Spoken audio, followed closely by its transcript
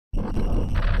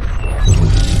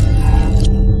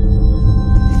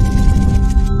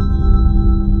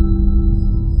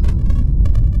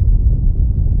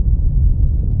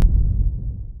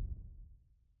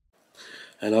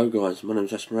Hello guys, my name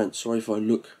is Asmarant. Sorry if I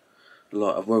look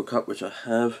like I've woke up, which I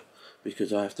have,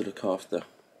 because I have to look after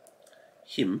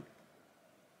him.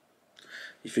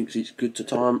 He thinks it's good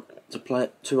time to play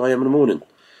at 2 AM in the morning,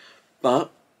 but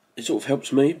it sort of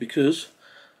helps me because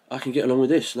I can get along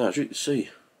with this. Now, as you can see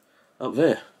up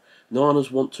there, Niners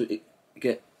want to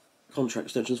get contract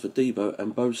extensions for Deebo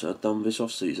and Bosa done this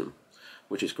off-season,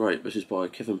 which is great. This is by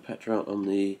Kevin Petrout on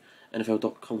the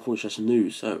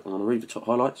NFL.com/news. So I'm going to read the top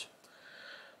highlights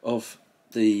of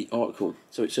the article.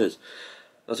 So it says,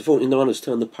 as the 49ers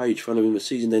turned the page following the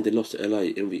season-ending loss to LA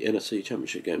in the NFC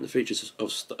Championship game, the feature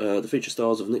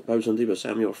stars of Nick Bosa and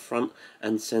deebosamuel front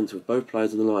and centre, with both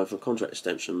players in the line for contract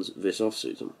extensions this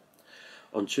off-season.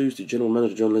 On Tuesday, General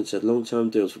Manager John Lynch said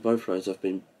long-term deals for both players have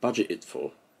been budgeted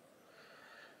for.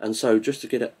 And so, just to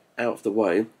get it out of the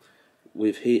way,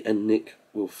 with he and Nick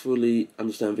will fully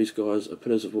understand these guys are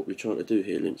pillars of what we're trying to do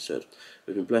here, Lynch said.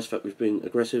 We've been blessed that we've been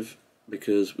aggressive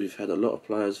because we've had a lot of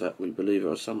players that we believe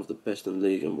are some of the best in the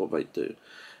league and what they do.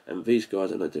 And these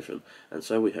guys are no different. And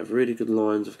so we have really good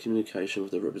lines of communication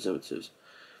with the representatives.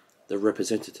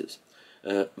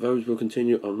 Those will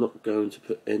continue. I'm not going to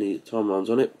put any timelines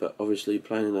on it, but obviously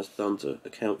planning that's done to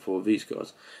account for these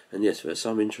guys. And yes, there's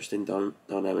some interesting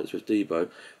dynamics with Deebo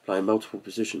playing multiple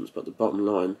positions, but the bottom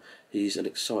line, he's an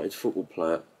excited football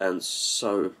player, and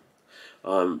so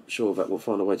I'm sure that we'll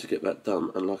find a way to get that done.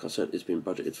 And like I said, it's been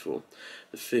budgeted for.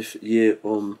 The fifth year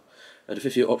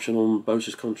option on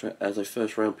Bosa's contract as a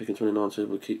first-round pick in 2019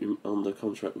 will keep him under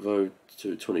contract though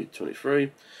to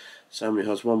 2023. Samuel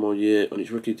has one more year on his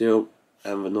rookie deal,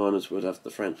 and the Niners would have the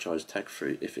franchise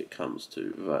tag-free if it comes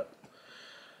to that.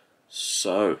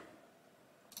 So,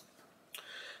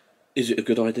 is it a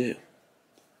good idea?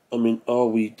 I mean, are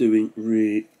we doing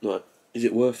is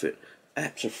it worth it?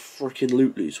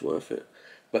 Absolutely, it's worth it.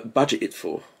 But budgeted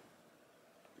for.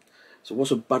 So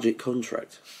what's a budget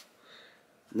contract?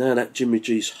 Now that Jimmy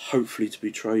G's hopefully to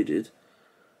be traded,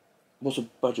 what's a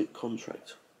budget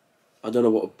contract? I don't know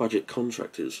what a budget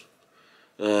contract is.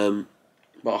 But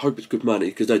I hope it's good money,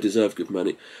 because they deserve good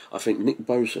money. I think Nick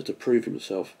Bosa, to prove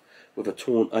himself with a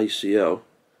torn ACL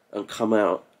and come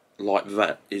out like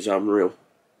that, is unreal,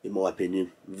 in my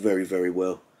opinion. Very, very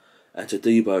well. And to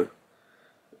Deebo,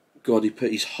 God, he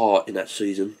put his heart in that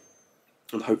season,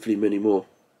 and hopefully many more.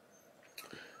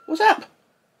 What's up?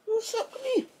 What's up with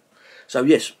me? So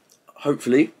yes,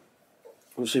 hopefully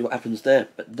we'll see what happens there.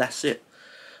 But that's it.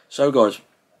 So guys,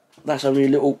 that's only a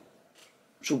little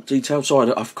short detail.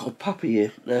 Sorry, I've got a puppy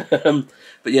here.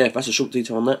 But yeah, that's a short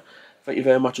detail on that. Thank you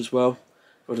very much as well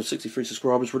for the 63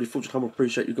 subscribers. Really fortunate. I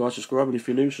appreciate you guys subscribing. If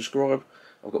you're new, subscribe.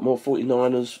 I've got more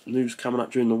 49ers news coming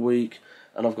up during the week,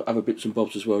 and I've got other bits and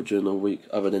bobs as well during the week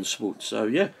other than sports. So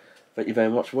yeah, thank you very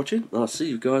much for watching, and I'll see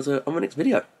you guys on the next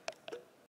video.